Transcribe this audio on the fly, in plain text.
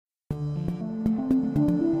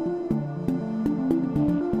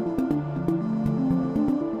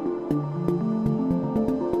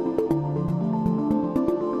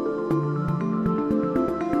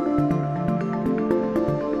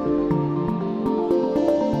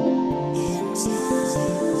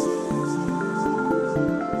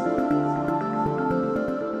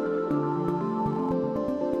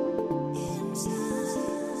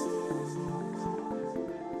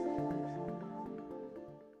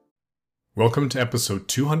Welcome to episode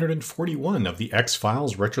 241 of the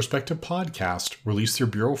X-Files Retrospective Podcast, released through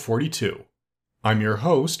Bureau 42. I'm your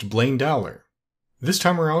host, Blaine Dowler. This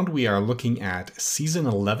time around, we are looking at Season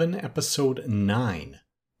 11, Episode 9,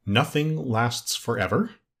 Nothing Lasts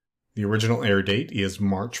Forever. The original air date is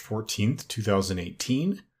March 14th,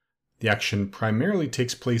 2018. The action primarily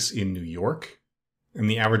takes place in New York, and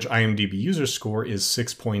the average IMDb user score is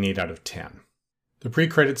 6.8 out of 10. The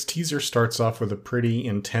pre-credits teaser starts off with a pretty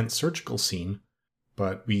intense surgical scene,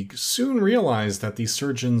 but we soon realize that these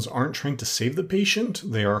surgeons aren't trying to save the patient,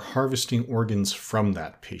 they are harvesting organs from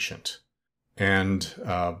that patient. And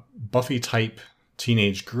a Buffy-type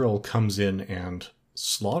teenage girl comes in and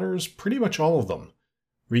slaughters pretty much all of them,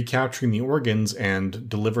 recapturing the organs and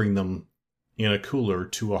delivering them in a cooler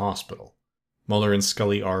to a hospital. Mulder and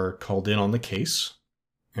Scully are called in on the case,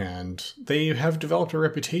 and they have developed a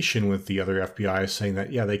reputation with the other FBI saying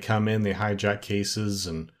that, they come in, they hijack cases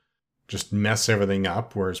and just mess everything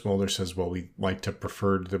up, whereas Mulder says, well, we like to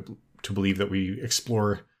prefer to believe that we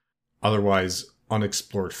explore otherwise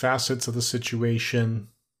unexplored facets of the situation.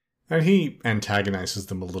 And he antagonizes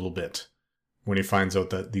them a little bit when he finds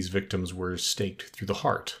out that these victims were staked through the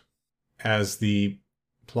heart. As the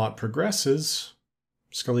plot progresses,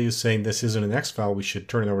 Scully is saying this isn't an X-File, we should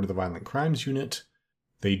turn it over to the Violent Crimes Unit.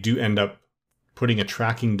 They do end up putting a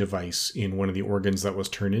tracking device in one of the organs that was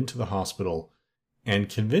turned into the hospital and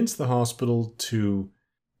convince the hospital to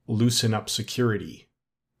loosen up security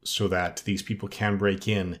so that these people can break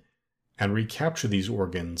in and recapture these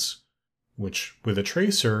organs, which, with a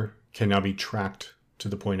tracer, can now be tracked to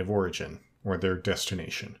the point of origin or their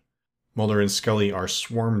destination. Mulder and Scully are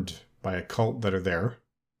swarmed by a cult that are there,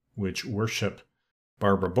 which worship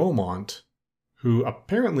Barbara Beaumont, who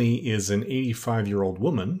apparently is an 85-year-old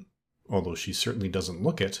woman, although she certainly doesn't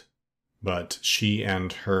look it, but she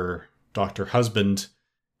and her doctor husband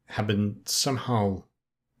have been somehow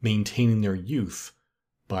maintaining their youth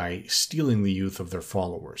by stealing the youth of their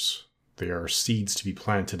followers. They are seeds to be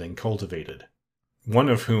planted and cultivated. One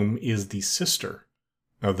of whom is the sister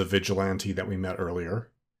of the vigilante that we met earlier.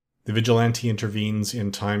 The vigilante intervenes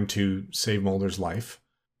in time to save Mulder's life.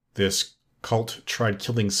 This cult tried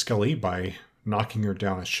killing Scully by knocking her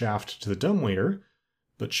down a shaft to the dumbwaiter,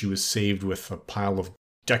 but she was saved with a pile of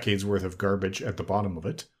decades worth of garbage at the bottom of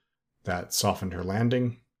it. That softened her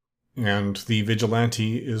landing. And the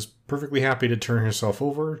vigilante is perfectly happy to turn herself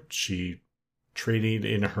over. She traded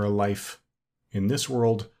in her life in this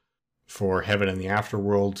world for heaven and the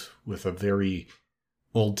afterworld with a very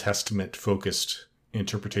Old Testament focused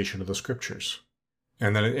interpretation of the scriptures.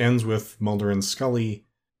 And then it ends with Mulder and Scully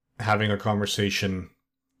having a conversation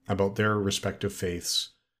about their respective faiths,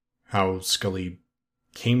 how Scully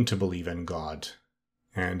came to believe in God,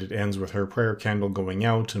 and it ends with her prayer candle going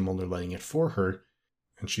out and Mulder lighting it for her,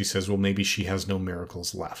 and she says, well, maybe she has no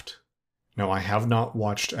miracles left. Now, I have not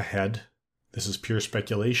watched ahead. This is pure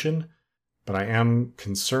speculation, but I am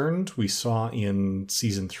concerned. We saw in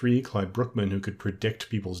Season 3, Clyde Brookman, who could predict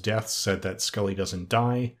people's deaths, said that Scully doesn't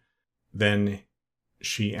die. Then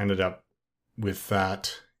she ended up with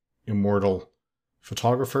that immortal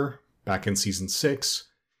photographer back in Season 6.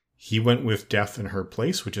 He went with death in her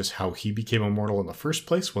place, which is how he became immortal in the first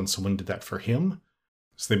place when someone did that for him.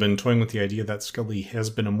 So they've been toying with the idea that Scully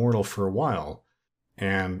has been immortal for a while.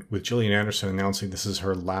 And with Gillian Anderson announcing this is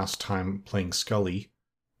her last time playing Scully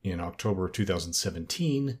in October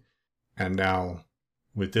 2017, and now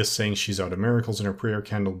with this saying she's out of miracles and her prayer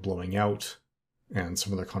candle blowing out, and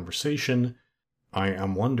some other conversation, I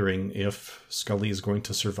am wondering if Scully is going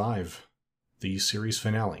to survive the series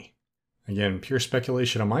finale. Again, pure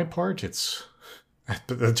speculation on my part. It's, at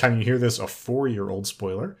the time you hear this, a 4-year-old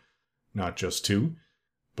spoiler, not just 2.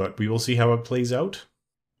 But we will see how it plays out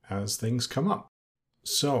as things come up.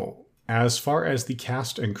 So, as far as the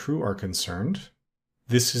cast and crew are concerned,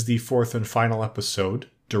 this is the 4th and final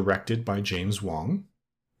episode directed by James Wong.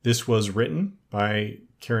 This was written by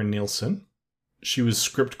Karen Nielsen. She was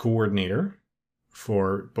script coordinator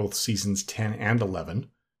for both seasons 10 and 11,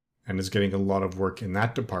 and is getting a lot of work in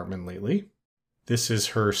that department lately. This is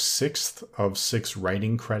her 6th of 6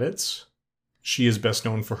 writing credits. She is best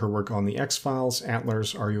known for her work on The X-Files,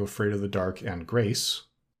 Antlers, Are You Afraid of the Dark, and Grace.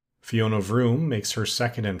 Fiona Vroom makes her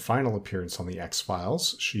 2nd and final appearance on The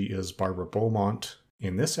X-Files. She is Barbara Beaumont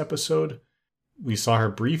in this episode. We saw her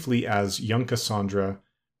briefly as young Cassandra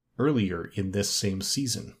earlier in this same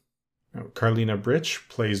season. Now, Carlina Britch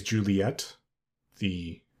plays Juliet,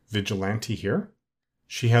 the vigilante here.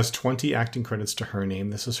 She has 20 acting credits to her name.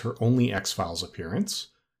 This is her only X-Files appearance.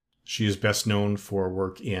 She is best known for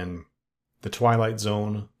work in The Twilight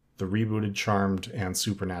Zone, the rebooted Charmed, and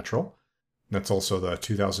Supernatural. That's also the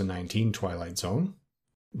 2019 Twilight Zone.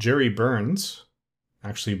 Jerry Burns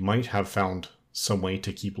actually might have found some way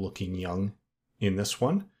to keep looking young in this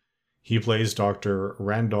one. He plays Dr.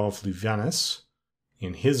 Randolph Luvanis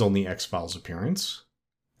in his only X-Files appearance.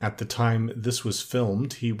 At the time this was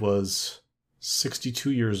filmed, he was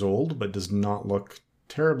 62 years old, but does not look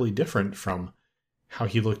terribly different from how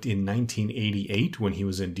he looked in 1988 when he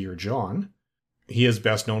was in Dear John. He is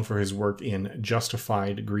best known for his work in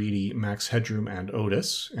Justified, Greedy, Max Headroom, and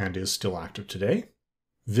Otis, and is still active today.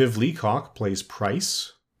 Viv Leacock plays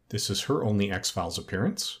Price. This is her only X-Files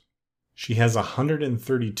appearance. She has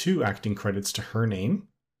 132 acting credits to her name,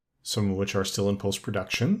 some of which are still in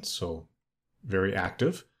post-production, so very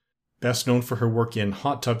active. Best known for her work in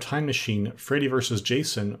Hot Tub Time Machine, Freddy vs.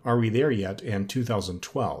 Jason, Are We There Yet?, and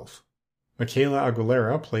 2012. Michaela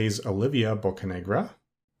Aguilera plays Olivia Bocanegra.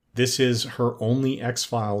 This is her only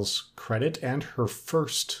X-Files credit and her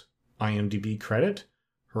first IMDb credit.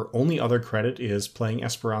 Her only other credit is playing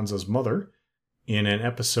Esperanza's mother in an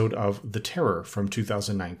episode of The Terror from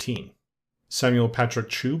 2019. Samuel Patrick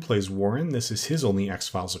Chu plays Warren. This is his only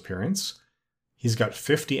X-Files appearance. He's got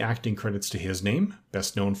 50 acting credits to his name,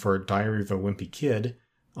 best known for Diary of a Wimpy Kid,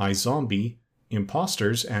 iZombie,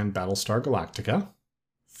 Imposters, and Battlestar Galactica.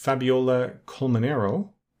 Fabiola Colmenero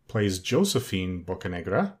plays Josephine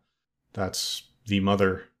Bocanegra. That's the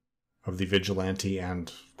mother of the vigilante and,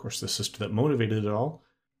 of course, the sister that motivated it all.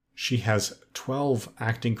 She has 12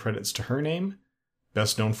 acting credits to her name,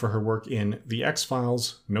 best known for her work in The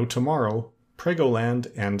X-Files, No Tomorrow,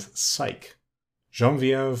 Pregoland, and Psych.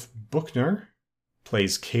 Genevieve Buchner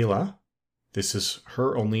plays Kayla. This is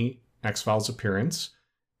her only X-Files appearance.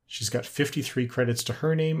 She's got 53 credits to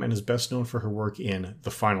her name and is best known for her work in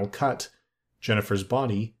The Final Cut, Jennifer's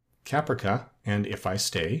Body, Caprica, and If I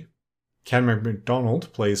Stay. Cameron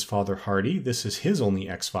McDonald plays Father Hardy. This is his only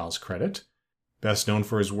X-Files credit. Best known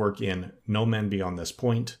for his work in No Men Beyond This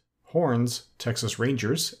Point, Horns, Texas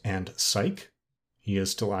Rangers, and Psych. He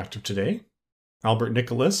is still active today. Albert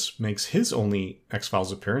Nicholas makes his only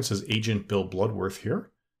X-Files appearance as Agent Bill Bloodworth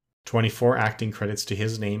here. 24 acting credits to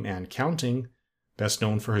his name and counting. Best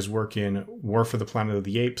known for his work in War for the Planet of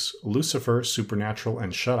the Apes, Lucifer, Supernatural,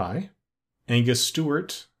 and Shut-Eye. Angus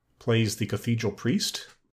Stewart plays the Cathedral Priest.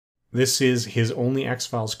 This is his only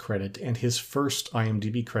X-Files credit and his first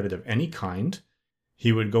IMDb credit of any kind.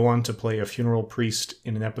 He would go on to play a funeral priest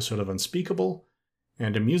in an episode of Unspeakable,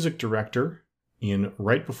 and a music director in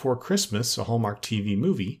Right Before Christmas, a Hallmark TV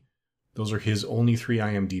movie. Those are his only 3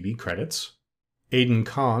 IMDb credits. Aidan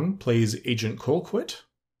Kahn plays Agent Colquitt.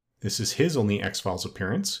 This is his only X-Files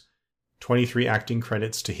appearance. 23 acting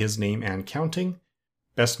credits to his name and counting.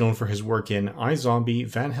 Best known for his work in iZombie,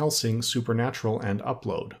 Van Helsing, Supernatural, and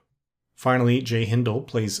Upload. Finally, Jay Hindle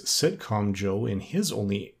plays Sitcom Joe in his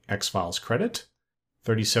only X-Files credit.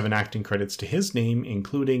 37 acting credits to his name,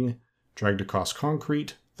 including Dragged Across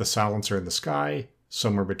Concrete, The Silencer in the Sky,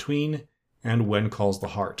 Somewhere Between, and When Calls the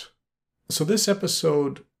Heart. So this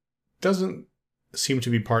episode doesn't seem to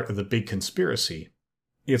be part of the big conspiracy.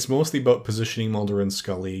 It's mostly about positioning Mulder and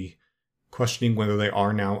Scully, questioning whether they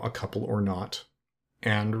are now a couple or not,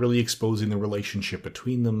 and really exposing the relationship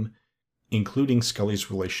between them, including Scully's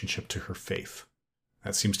relationship to her faith.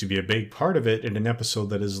 That seems to be a big part of it in an episode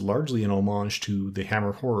that is largely an homage to the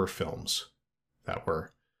Hammer horror films that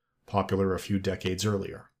were popular a few decades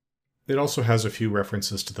earlier. It also has a few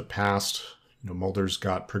references to the past. Mulder's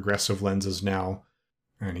got progressive lenses now,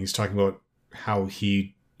 and he's talking about how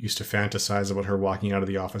he used to fantasize about her walking out of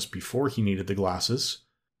the office before he needed the glasses,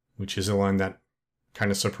 which is a line that kind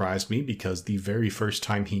of surprised me because the very first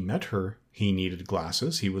time he met her, he needed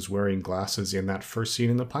glasses. He was wearing glasses in that first scene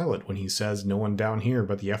in the pilot when he says, "No one down here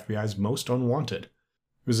but the FBI's most unwanted." It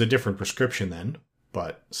was a different prescription then,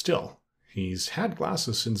 but still, he's had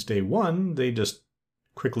glasses since day one, they just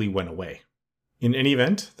quickly went away. In any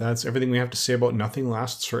event, that's everything we have to say about Nothing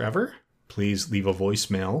Lasts Forever. Please leave a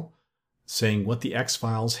voicemail saying what the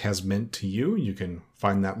X-Files has meant to you. You can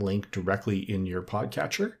find that link directly in your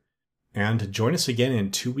podcatcher. And join us again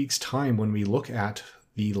in 2 weeks' time when we look at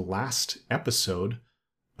the last episode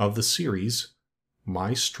of the series,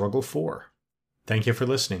 My Struggle For. Thank you for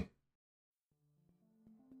listening.